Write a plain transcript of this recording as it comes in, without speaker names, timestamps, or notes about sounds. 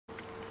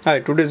Hi,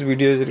 today's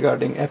video is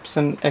regarding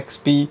Epson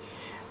XP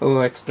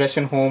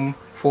Expression Home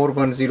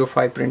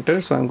 4105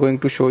 printer. So I'm going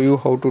to show you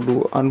how to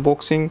do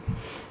unboxing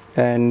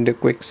and a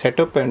quick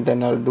setup, and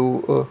then I'll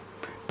do a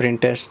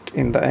print test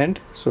in the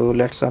end. So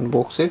let's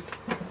unbox it.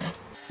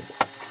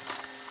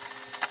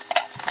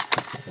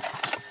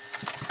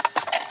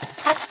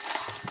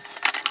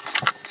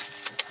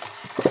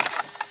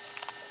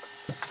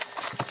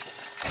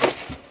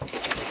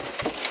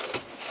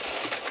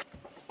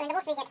 So in the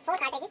box we get 4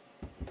 cartridges,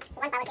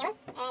 1 power cable,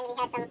 and we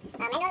have some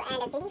manual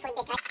and a CD for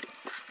the track.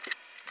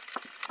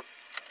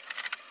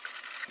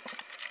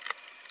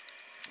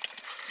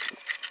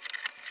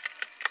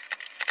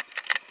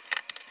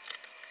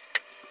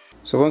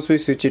 So once we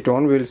switch it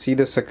on, we'll see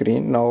the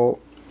screen. Now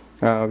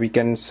we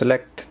can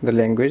select the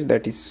language,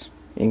 that is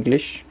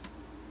English.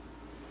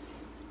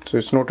 So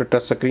it's not a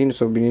touch screen,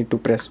 so we need to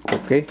press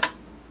OK.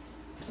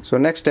 So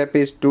next step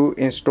is to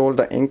install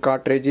the ink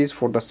cartridges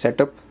for the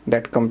setup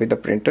that come with the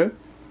printer.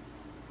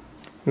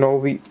 Now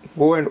we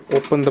go and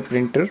open the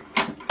printer.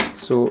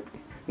 So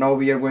now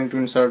we are going to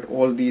insert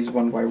all these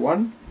one by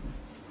one.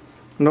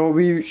 Now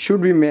we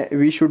should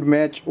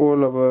match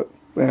all our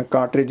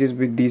cartridges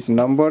with these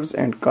numbers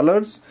and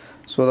colors.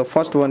 So the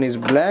first one is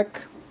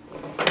black,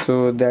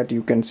 so that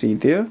you can see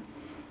there.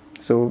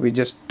 So we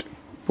just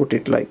put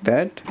it like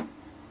that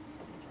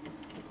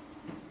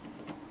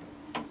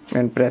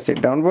and press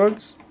it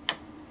downwards.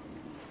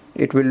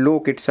 It will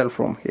lock itself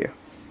from here.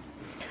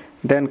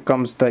 Then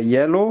comes the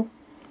yellow.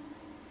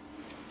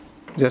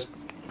 Just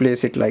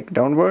place it like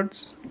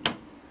downwards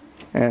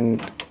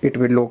and it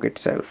will lock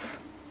itself.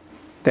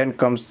 Then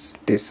comes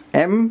this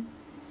M,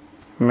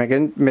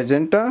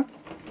 magenta,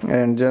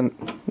 and then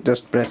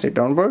just press it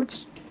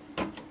downwards.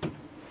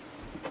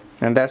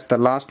 And that's the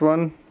last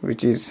one,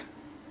 which is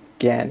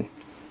can.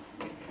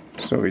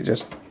 So we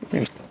just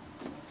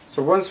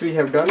once we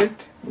have done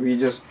it, we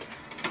just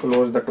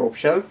close the top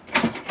shelf,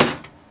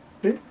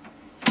 okay,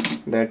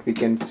 that we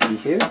can see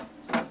here,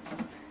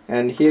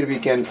 and here we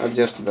can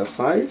adjust the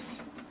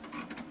size,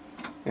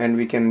 and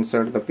we can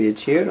insert the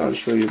page here. I'll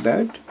show you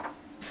that.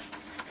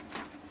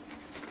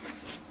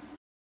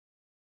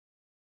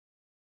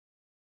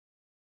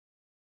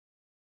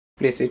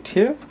 Place it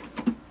here.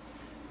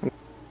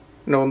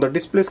 Now on the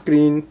display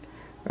screen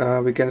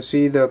we can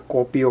see the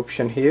copy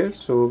option here,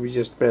 so we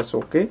just press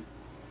OK,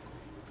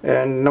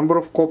 and number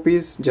of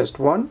copies just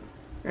 1,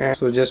 and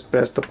so just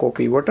press the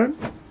copy button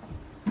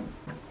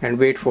and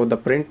wait for the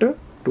printer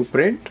to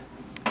print.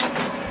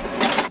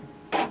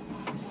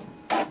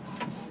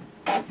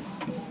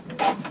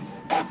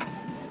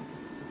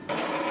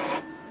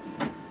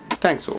 Thanks for